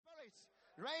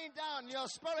Rain down your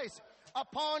spirit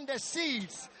upon the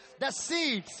seeds, the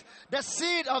seed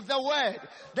of the word,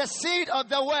 the seed of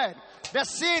the word, the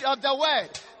seed of the word,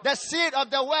 the seed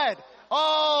of the word.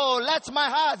 Oh, let my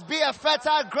heart be a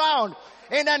fertile ground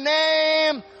in the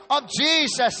name of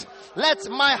Jesus. Let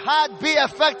my heart be a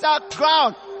fertile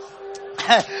ground.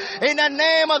 In the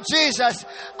name of Jesus,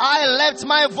 I lift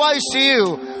my voice to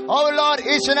you. Oh Lord,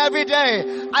 each and every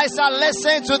day, I shall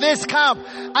listen to this camp.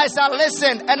 I shall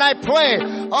listen and I pray.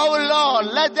 Oh Lord,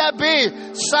 let there be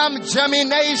some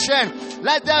germination.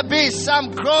 Let there be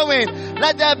some growing.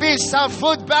 Let there be some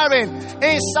fruit bearing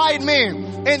inside me.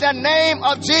 In the name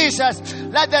of Jesus,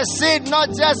 let the seed not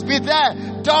just be there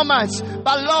dormant,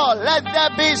 but Lord, let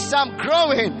there be some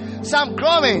growing, some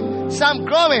growing, some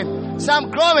growing,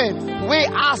 some growing. We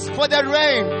ask for the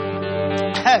rain.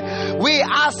 We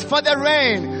ask for the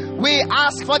rain. We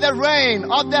ask for the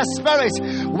rain of the Spirit.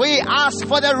 We ask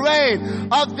for the rain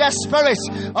of the Spirit.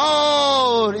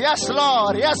 Oh, yes,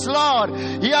 Lord. Yes, Lord.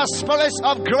 Your Spirit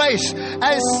of grace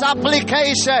and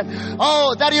supplication.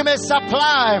 Oh, that you may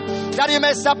supply. That you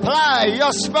may supply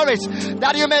your Spirit.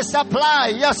 That you may supply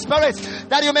your Spirit.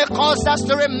 That you may cause us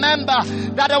to remember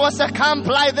that there was a camp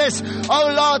like this. Oh,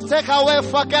 Lord, take away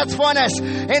forgetfulness.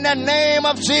 In the name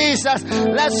of Jesus,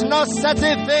 let not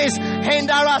certain things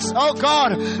hinder us, oh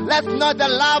God. Let not the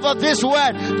love of this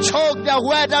word choke the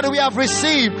word that we have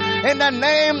received. In the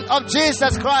name of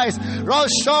Jesus Christ.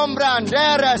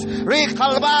 Roshombranderes,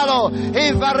 Ricalvalo,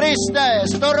 Ivariste,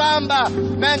 Storamba,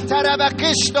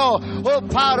 Menterebekisto,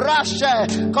 Uparashe,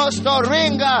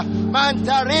 Costoringa,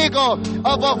 Mantarigo,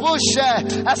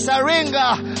 Obovushe,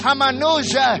 Asaringa,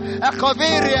 Hamanuje,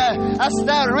 Akovirie,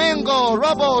 Asteringo,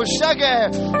 Robo, Shege,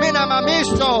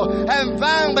 Minamamisto, and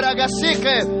Vambra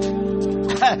Gasike.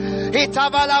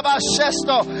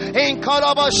 Itavalabashesto, in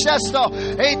Koloboshesto,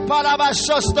 in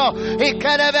Palabashosto, in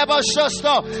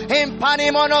Kerebeboshosto, in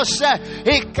Panimonoshe,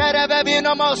 in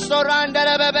Kerebebinomosto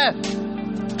Randelebebe.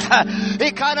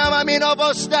 Ikanamamino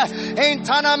boste, in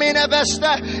Tanamine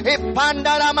veste, in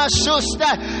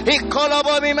Pandaramasuste, in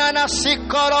Kolobomimana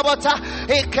Sikorobota,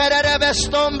 in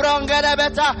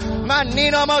Kerebestombrongrebeta,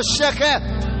 Manino Mosheke.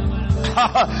 We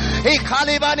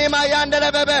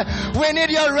need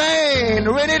your rain.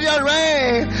 We need your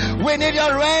rain. We need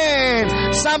your rain.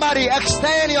 Somebody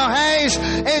extend your hands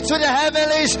into the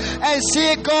heavens and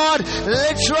see God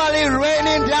literally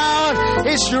raining down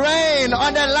His rain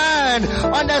on the land,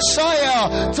 on the soil,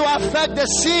 to affect the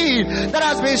seed that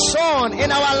has been sown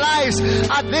in our lives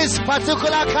at this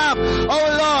particular camp. Oh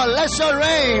Lord, let your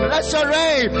rain, let your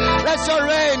rain, let your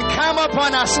rain come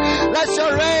upon us. Let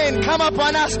your rain come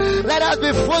upon us. Let us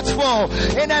be fruitful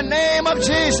in the name of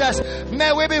Jesus.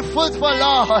 May we be fruitful,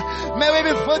 Lord. May we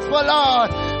be fruitful,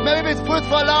 Lord. May we be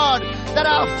fruitful, Lord, that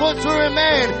our fruit will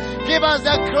remain. Give us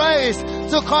the grace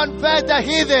to convert the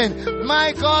heathen.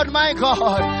 My God, my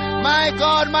God. My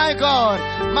God, my God.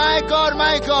 My God,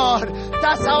 my God.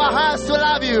 Touch our hearts to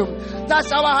love you.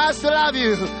 Touch our hearts to love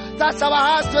you. Touch our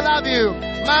hearts to love you.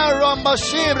 Marombo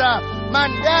Shibra.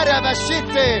 Mandere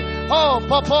Bashite. Oh,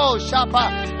 Popo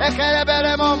Shapa.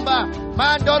 Ekerebere Momba.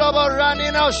 Mandorobo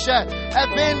Raninoshe.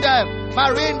 Ebinde.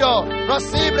 Marindo.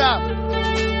 Rosibra.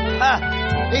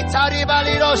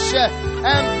 Itaribali Roshe.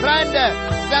 Emprende.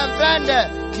 Zemprende.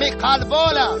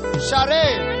 Mikalvola. Share.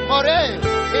 More.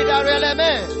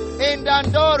 Idareleme.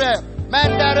 Indandore.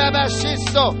 Mendere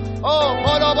Bashisto. Oh,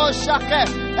 Polobo Shake.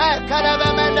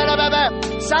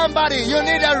 Somebody, you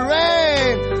need a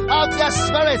rain of the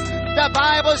Spirit. The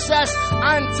Bible says,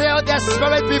 until the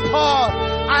Spirit be poured,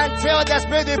 until the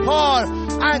Spirit be poured,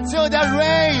 until the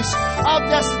rains of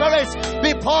the Spirit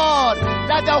be poured,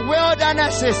 that the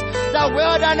wildernesses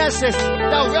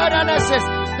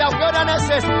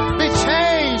be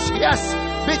changed, yes,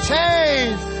 be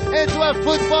changed into a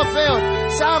fruitful field.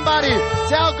 Somebody,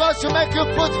 tell God to make you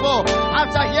fruitful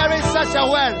after hearing such a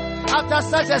word, after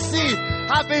such a seed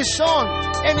have been sown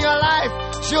in your life.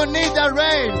 You need the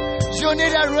rain. You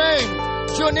need a rain.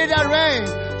 You need a rain.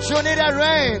 You need a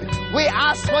rain. We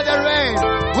ask for the rain.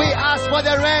 We ask for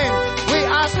the rain. We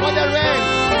ask for the rain.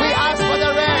 We ask for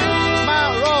the rain.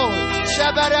 Maro,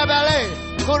 Sheberebele,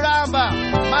 Kuramba,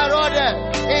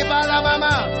 Marode,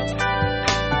 Ibalamama,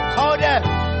 Kode,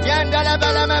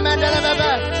 Yandelebele,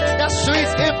 the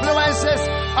sweet influences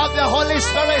of the Holy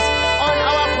Spirit on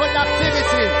our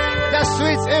productivity. The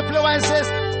sweet influences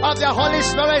of the Holy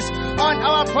Spirit on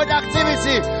our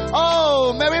productivity.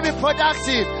 Oh, may we be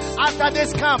productive after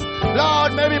this camp.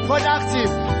 Lord, may we be productive.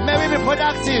 May we be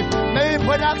productive. May we be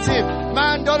productive.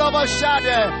 Mandolobo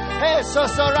Shade.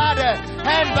 Sosorade,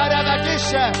 and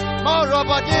Badagadisha,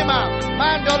 Morobodima,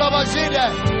 Mandolobozide,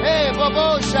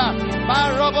 Bobosha,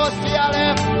 Marobosiale,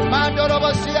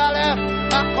 Mandolobosiale,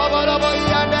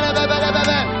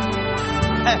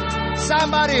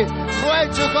 Somebody pray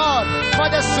to God for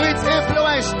the sweet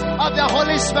influence of the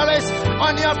Holy Spirit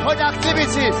on your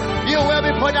productivity. You will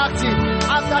be productive.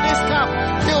 After this camp,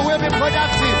 you will be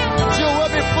productive. You will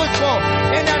be fruitful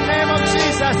in the name of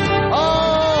Jesus.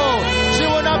 Oh, you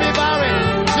will not be barren.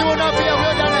 You will not be a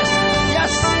wilderness.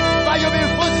 Yes, but you'll be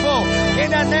fruitful in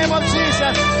the name of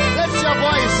Jesus. Lift your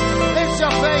voice, lift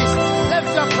your face,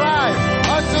 lift your cry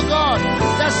unto God.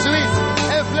 The sweet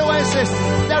influences,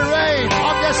 the rain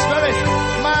of the Spirit.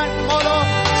 Man, Molo,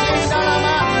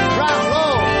 Sindalama, Rahro,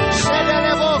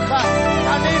 Shedeleboka,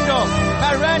 Canindo,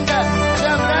 Merende,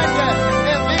 Zemrende,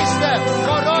 Eviste,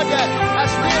 Corode,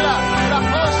 Aspila,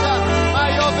 Raposa,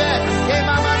 Mayobe,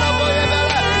 Imamanobo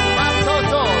Ebele,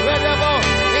 Matoto, Redebo,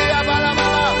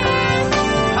 Iabalamama,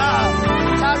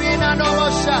 Tarina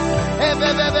Nolosha,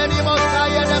 Ebebenimosa,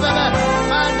 Yedebebe,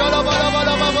 Mandolo,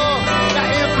 the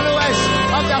influence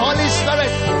of the Holy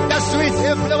Spirit, the sweet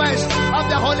influence of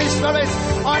the Holy Spirit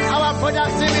on our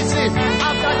productivity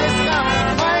after this camp.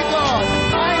 My God,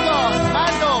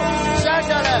 Mando,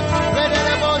 Shandale,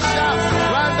 Redelebosha,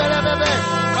 Randelebebe,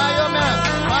 Mayoma,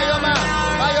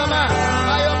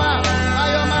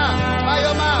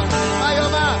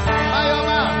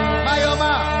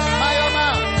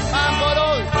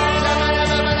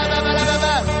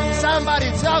 somebody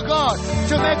tell God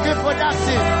to make you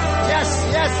productive. Yes.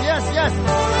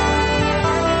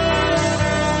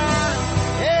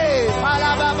 Hey,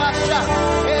 Palababasha,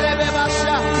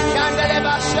 Erebebasha,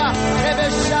 Yandelebasha,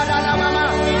 Rebeshada la Mama,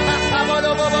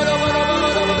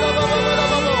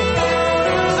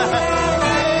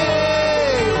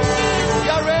 Hey,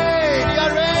 your rain,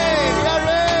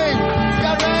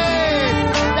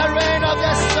 the rain of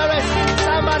the Spirit.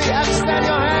 Somebody extend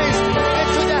your hands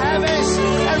into the heavens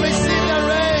and receive the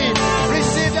rain.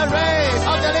 Receive the rain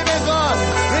of the living God.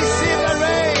 Receive the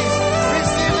rains.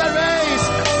 Receive the rains.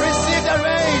 Receive the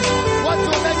rains. What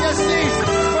will make your seeds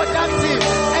productive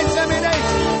and germinate?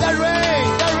 The rain.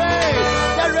 The rain.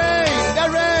 The rain. The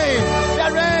rain. The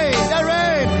rain. The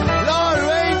rain. Lord,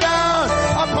 rain down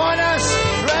upon us.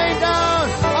 Rain down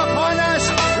upon us.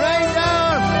 Rain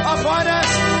down upon us.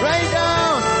 Rain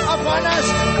down upon us.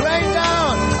 Rain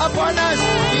down upon us.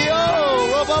 Yo,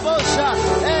 Robobosha.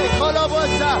 Hey,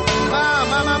 Kolobosa.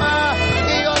 Mama.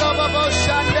 Iyo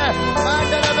Robobosha.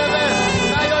 Mandelebebe.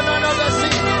 Nayononovesi.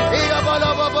 Iyo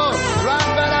Bolobobo.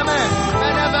 Rambalame.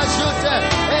 Menebashute.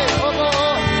 Hey, Obo.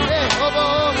 Hey, Obo.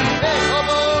 Hey,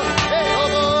 Obo. Hey,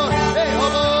 Obo. Hey,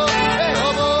 Obo. Hey,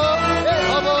 Obo. Hey,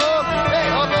 Obo. Hey,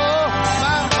 Obo.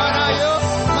 Manayo.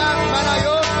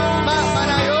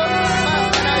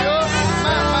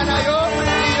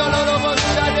 Iyo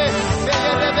Loloboshade.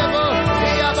 Beyebebo.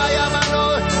 Iyabayamano.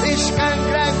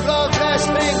 Ishkangren Progress.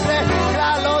 Sprinkle.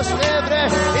 Kralos Lebre.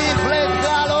 Infle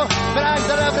Kralo.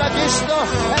 Brandre Bragisto.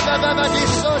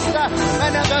 Ebebebedistosta.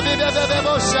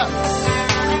 Menebebebebosha.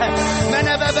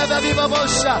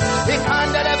 Menebebebebosha.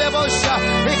 Ikandelebebosha.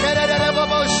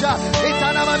 Ikerelebebosha.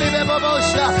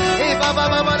 Itanamamibebosha.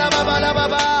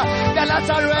 Ibabababababababa. The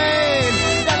latter rain.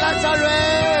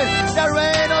 The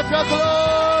rain of your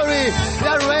glory.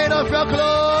 The rain of your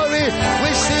glory. We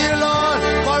see you, Lord,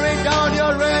 pouring down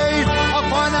your rain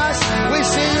upon us. We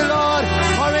see you, Lord,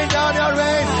 pouring down your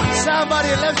rain. Somebody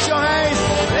lift your hands.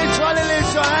 Literally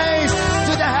lift your hands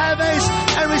to the heavens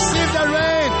and receive the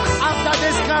rain. After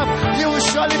this camp, you will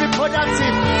surely be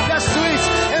productive. The sweet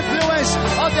influence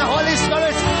of the Holy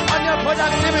Spirit on your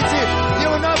productivity. You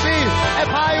will not be a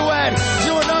byword.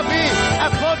 You will not be a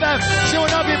problem. You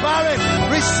will not be barren.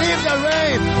 Receive the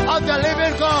rain of the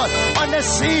living God on the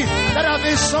seed that have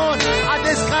been sown at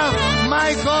this camp.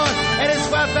 My God, it is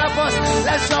for a purpose.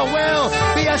 Let your will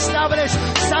be established.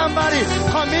 Somebody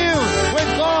commune with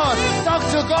God. Talk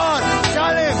to God.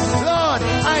 Tell him, Lord,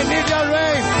 I need your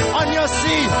rain on your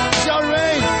seed. Your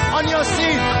rain on your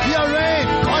seed. Your rain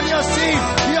on your seed.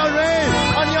 Your rain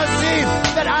on your seed.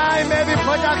 That I may be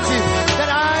productive. That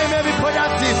I may be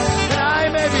productive. That I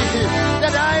may be.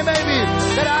 That I may be.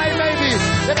 That I may be.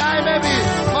 That I may be.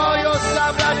 Oh, your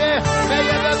sabrade. May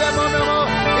you be monomo.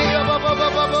 Iyo bobo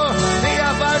bobo. Iya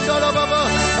bandolo bobo.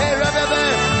 Hey rebebe.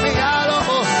 Mi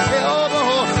aloho. Mi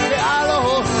oboho. Mi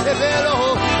aloho. Mi veloho.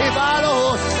 Mi baloho.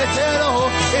 Mi teloho.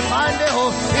 Mi pandeho.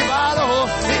 Mi baloho.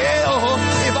 Mi eloho.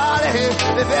 Mi balehe.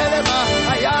 Mi velema.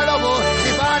 Ayaloho.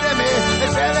 Mi baneme. Mi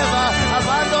velema.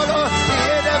 Abandolo. Mi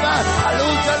edema.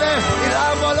 Alutale. Mi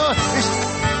lambolo.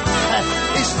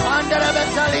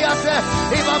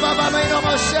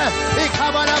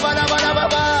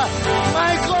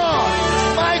 My God,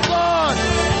 my God,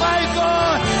 my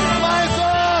God, my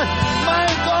God, my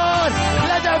God.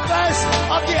 Let the best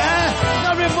of the air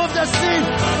not remove the seed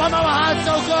from our hearts,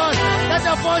 oh God. Let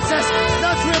the voices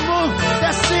not remove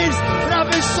the seeds that have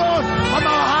been sown from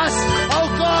our hearts, oh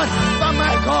God. But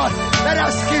my God, let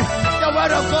us keep the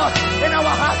word of God in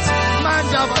our hearts.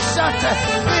 Manda Bashata,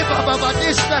 Ibaba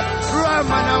Badista,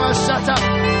 Ramana Bashata,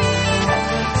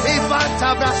 Ibanta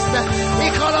Brasta,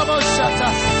 Ikolaboshata,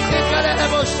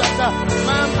 Ikaleboshata,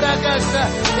 Mambragasta,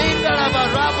 Indalaba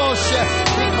Rabosha,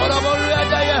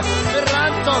 Ikolaboradaya,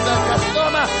 Miranto, the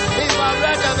Castoma,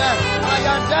 Ibarada,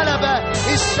 Ayandalaba,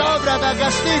 Isobra, the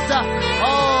Gastita.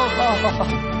 Oh God,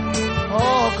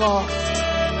 oh God,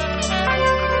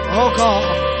 oh God.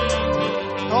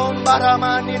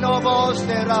 Tombaramani no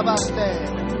boste rabaste.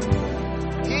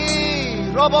 He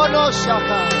robono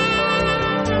shaka.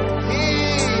 He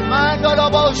mandolo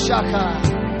bo shaka.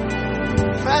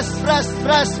 Fresh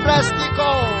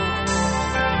tico.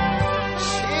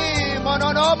 She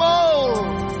mononomo.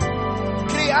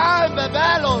 Criam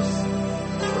bebelos.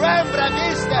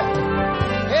 Rembragiste.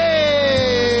 Hey.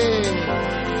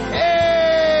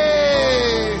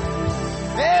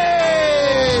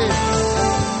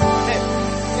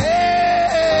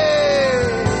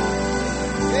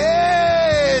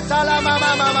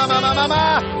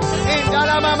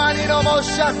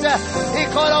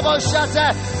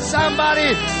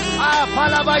 Somebody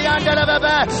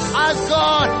ask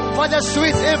God for the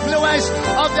sweet influence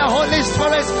of the Holy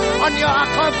Spirit on your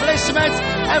accomplishments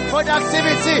and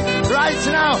productivity right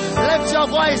now. Lift your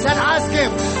voice and ask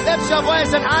Him. Lift your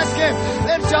voice and ask Him.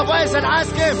 Lift your voice and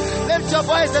ask Him. Lift your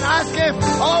voice and ask Him.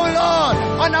 Oh Lord,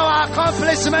 on our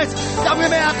accomplishments, that we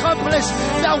may accomplish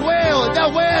the will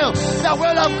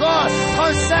of God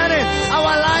concerning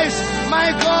our lives.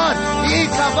 My God,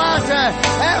 Ikabata,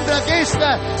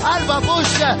 Emblagista,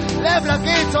 Albabusha,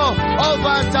 Leblagito,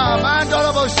 Obanta,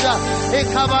 Mandorabusha,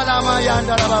 Ikabala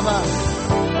Mayandalababa.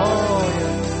 Oh,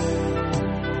 yes.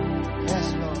 Yes,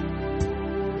 Lord.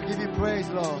 We give you praise,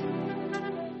 Lord.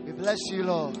 We bless you,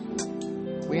 Lord.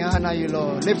 We honor you,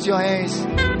 Lord. Lift your hands.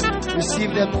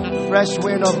 Receive the fresh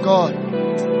wind of God.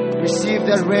 Receive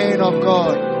the rain of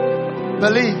God.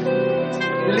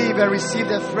 Believe and receive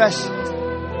the fresh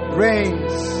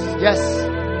rains. Yes.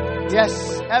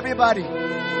 Everybody,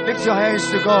 lift your hands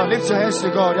to God. Lift your hands to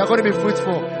God. You're going to be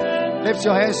fruitful. Lift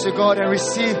your hands to God and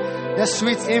receive the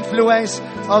sweet influence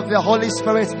of the Holy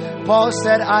Spirit. Paul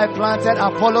said, I planted,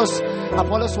 Apollos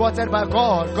watered, by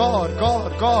God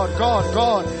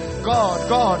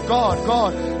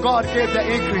gave the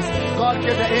increase. God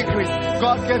gave the increase.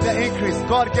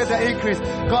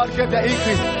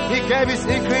 He gave His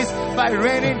increase by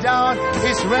raining down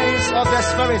His rains of the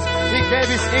Spirit. He gave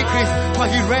His increase, for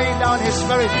He rained down His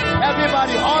Spirit.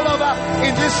 Everybody all over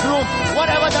in this room,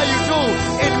 whatever that you do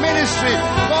in ministry,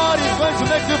 God is going to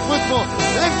make you fruitful.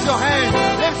 Lift your hand,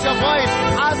 lift your voice,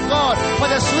 ask God for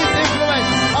the sweet influence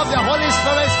of the Holy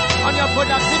Spirit on your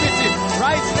productivity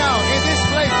right now in this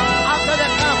place. After the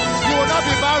camp, you will not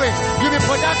be barren. You'll be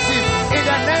productive in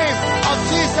the name of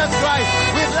Jesus Christ.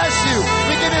 We bless you.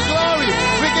 We give you glory.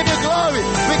 We give you glory.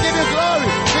 We give you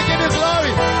glory. We give you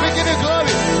glory. We give you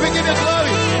glory. We give you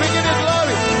glory. We give you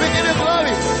glory. We give you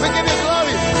glory. We give you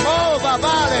glory. Oh,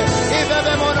 babale.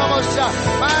 Ibebe monomosha.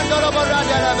 Mandolo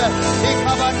boradelabe.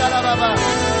 Ikabandala baba.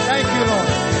 Thank you, Lord.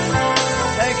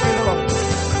 Thank you, Lord.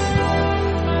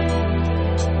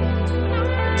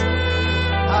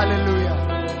 Hallelujah.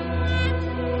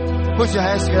 Put your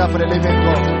hands together for the living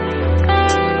God.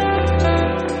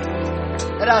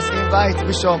 Let us invite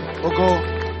Bishop Ogoe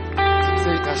to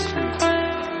take us through.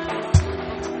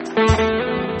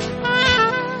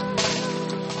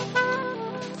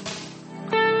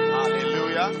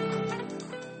 Hallelujah.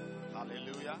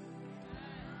 Hallelujah.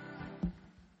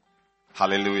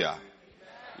 Hallelujah.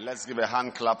 Let's give a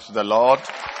hand clap to the Lord.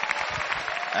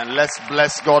 And let's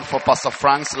bless God for Pastor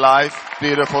Frank's life.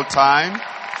 Beautiful time.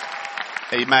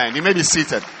 Amen. You may be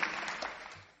seated.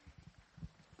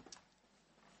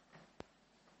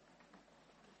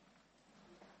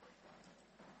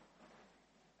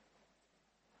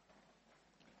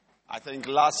 I think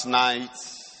last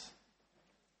night's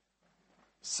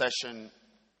session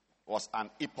was an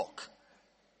epoch.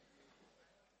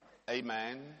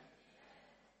 Amen.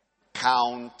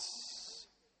 Count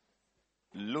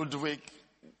Ludwig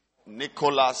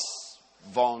Nicholas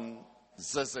von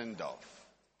Zinzendorf.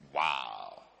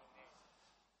 Wow.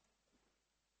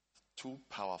 Too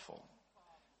powerful.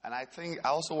 And I think I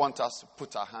also want us to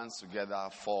put our hands together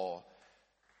for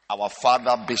our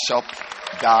Father Bishop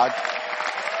Dad.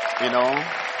 You know,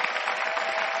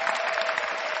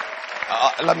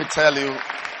 let me tell you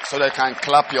so that you can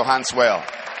clap your hands well.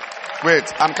 Wait,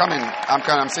 I'm coming.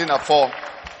 I'm saying that for,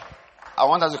 I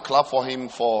want us to clap for him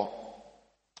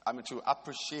to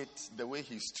appreciate the way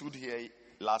he stood here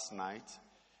last night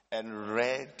and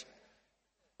read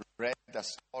the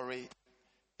story,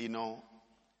 you know,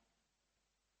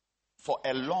 for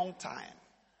a long time,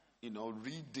 you know,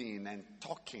 reading and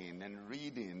talking and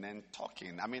reading and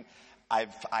talking. I mean,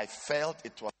 I felt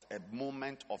it was a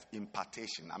moment of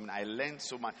impartation. I mean, I learned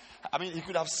so much. I mean, he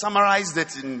could have summarized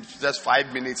it in just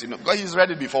 5 minutes, you know, because he's read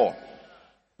it before.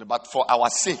 But for our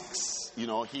sakes, you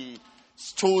know, he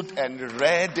stood and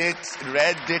read it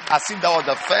as if that was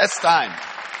the first time.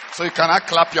 So you cannot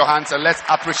clap your hands and let's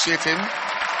appreciate him.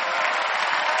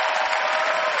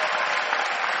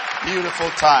 Beautiful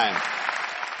time.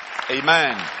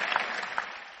 Amen.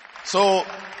 So,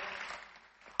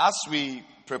 as we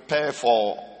prepare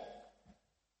for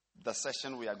the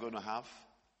session we are going to have,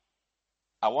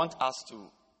 I want us to,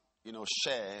 you know,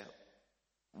 share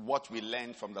what we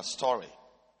learned from the story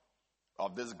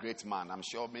of this great man. I'm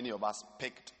sure many of us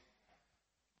picked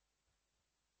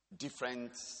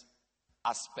different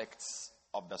aspects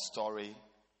of the story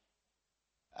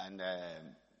and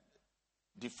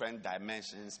different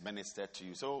dimensions ministered to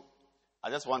you. So I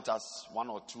just want us, one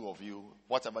or two of you,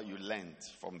 whatever you learned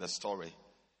from the story,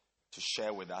 to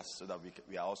share with us so that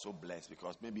we are also blessed,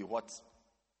 because maybe what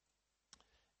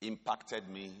impacted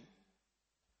me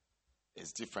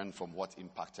is different from what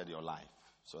impacted your life,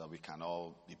 so that we can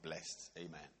all be blessed.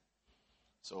 Amen.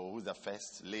 So who's the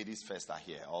first? Ladies first are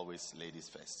here. Always ladies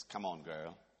first. Come on,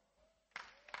 girl.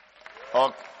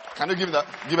 Or can you give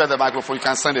her the microphone? You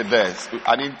can send it there.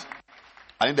 I need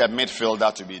the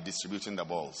midfielder to be distributing the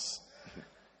balls.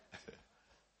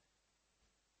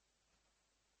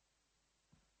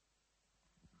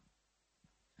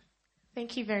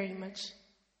 Thank you very much.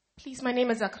 Please, my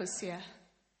name is Akosia.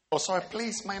 Oh, sorry,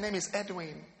 please, my name is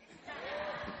Edwin.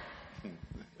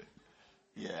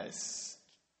 Yes.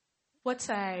 One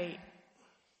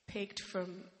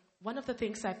of the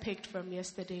things I picked from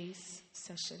yesterday's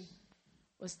session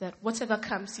was that whatever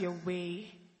comes your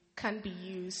way can be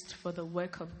used for the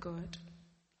work of God.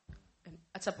 And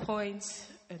at a point...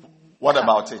 What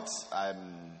about it?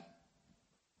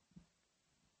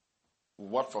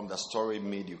 What from the story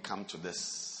made you come to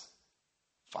this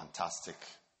fantastic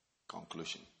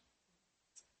conclusion?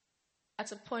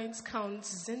 At a point, Count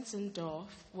Zinzendorf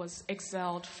was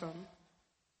exiled from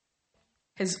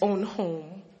his own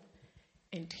home,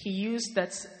 and he used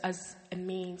that as a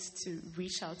means to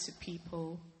reach out to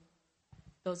people.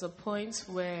 There was a point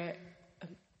where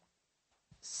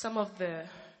some of the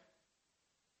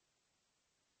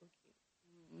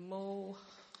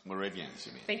Moravians,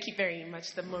 you mean? Thank you very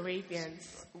much. The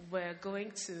Moravians were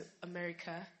going to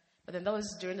America, but then that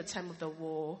was during the time of the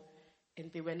war,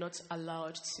 and they were not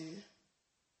allowed to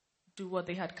do what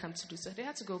they had come to do. So they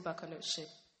had to go back on a ship.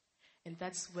 And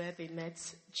that's where they met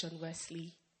John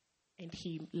Wesley, and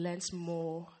he learned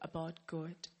more about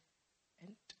God.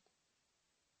 And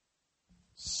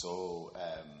so,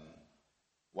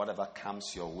 whatever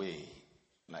comes your way,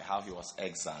 like how he was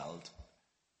exiled,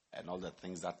 and all the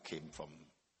things that came from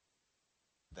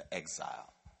the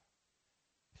exile,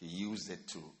 he used it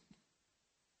to,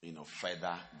 you know,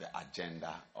 further the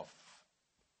agenda of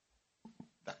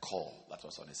the call that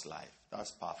was on his life.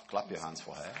 That's powerful. Clap your hands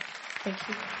for her. Thank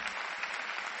you.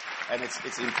 And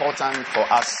it's important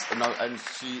for us, you know, and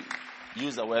she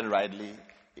used the word rightly.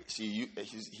 He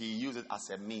used it as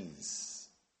a means.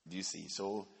 Do you see?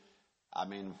 So, I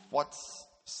mean, what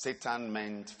Satan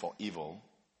meant for evil,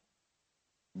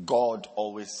 God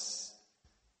always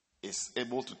is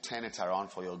able to turn it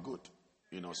around for your good.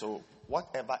 You know, so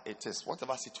whatever it is,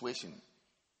 whatever situation,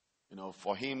 you know,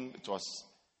 for him it was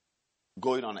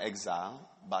going on exile,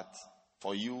 but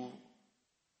for you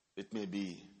it may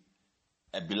be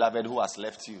a beloved who has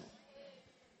left you,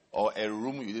 or a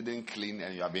room you didn't clean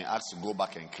and you have been asked to go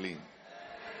back and clean,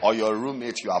 or your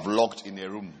roommate you have locked in a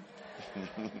room.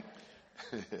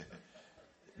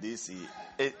 This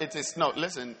it is no.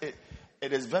 Listen,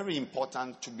 it is very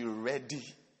important to be ready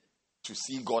to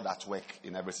see God at work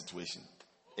in every situation.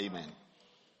 Amen.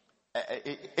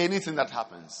 Anything that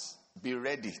happens, be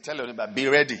ready. Tell your neighbor, be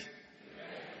ready.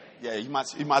 Yeah, you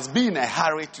must be in a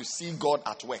hurry to see God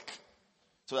at work,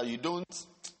 so that you don't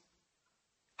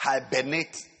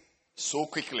hibernate so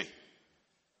quickly.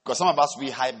 Because some of us,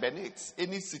 we hibernate.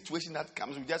 Any situation that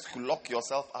comes, you just lock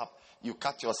yourself up. You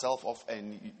cut yourself off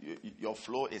and your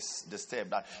flow is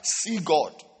disturbed. See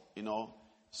God, you know.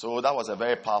 So that was a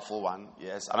very powerful one.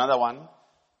 Yes. Another one,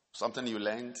 something you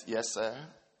learned. Yes, sir.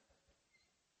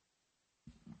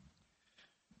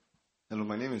 Hello,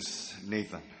 my name is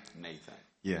Nathan. Nathan.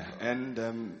 Yeah,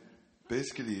 and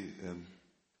basically,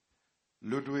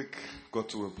 Ludwig got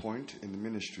to a point in the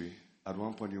ministry. At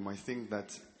one point, you might think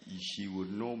that he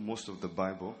would know most of the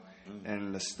Bible and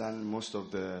understand most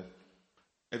of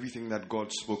everything that God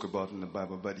spoke about in the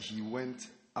Bible, but he went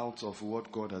out of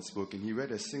what God had spoken. He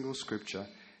read a single scripture,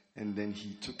 and then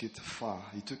he took it far.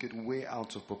 He took it way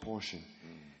out of proportion.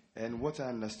 And what I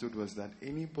understood was that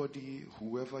anybody,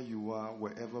 whoever you are,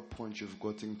 wherever point you've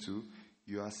gotten to,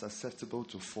 you are susceptible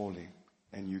to falling,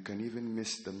 and you can even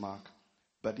miss the mark.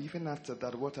 But even after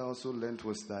that, what I also learned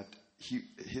was that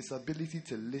his ability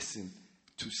to listen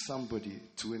to somebody,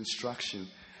 to instruction,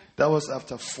 that was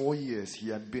after 4 years. He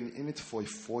had been in it for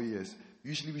 4 years.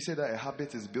 Usually we say that a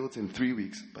habit is built in 3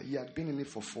 weeks, but he had been in it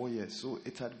for 4 years. So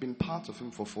it had been part of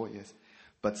him for 4 years.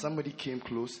 But somebody came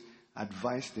close,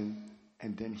 advised him,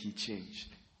 and then he changed.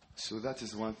 So that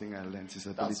is one thing I learned. His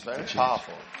ability That's very to change.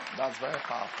 powerful. That's very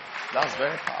powerful. That's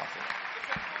very powerful.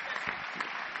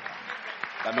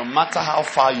 That no matter how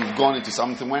far you've gone into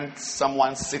something, when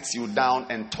someone sits you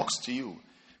down and talks to you,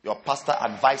 your pastor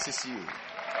advises you.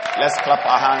 Let's clap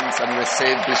our hands and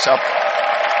receive Bishop.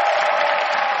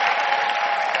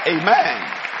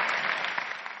 Amen.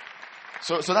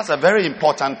 So that's a very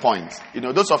important point. You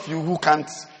know, those of you who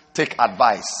can't take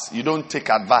advice, you don't take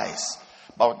advice.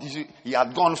 But he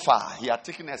had gone far. He had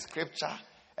taken a scripture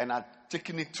and had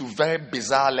taken it to very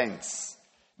bizarre lengths.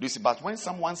 You see, but when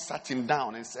someone sat him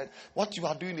down and said, what you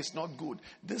are doing is not good.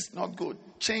 This is not good.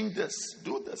 Change this.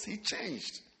 Do this. He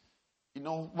changed. You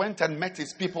know, went and met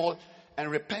his people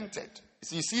and repented.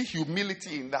 So you see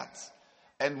humility in that.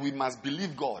 And we must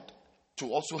believe God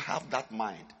to also have that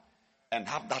mind and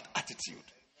have that attitude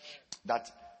that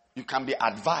you can be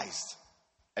advised.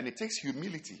 And it takes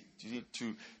humility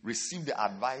to receive the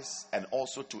advice and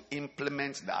also to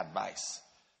implement the advice.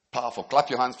 Powerful. Clap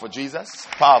your hands for Jesus.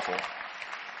 Powerful.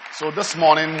 So this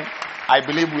morning, I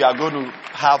believe we are going to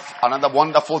have another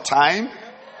wonderful time.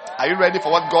 Are you ready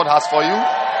for what God has for you?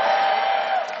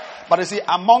 But you see,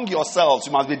 among yourselves,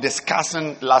 you must be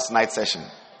discussing last night's session.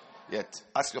 Yet,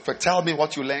 ask your friend, tell me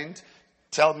what you learned.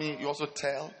 Tell me, you also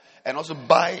tell. And also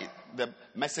buy the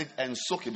message and soak it.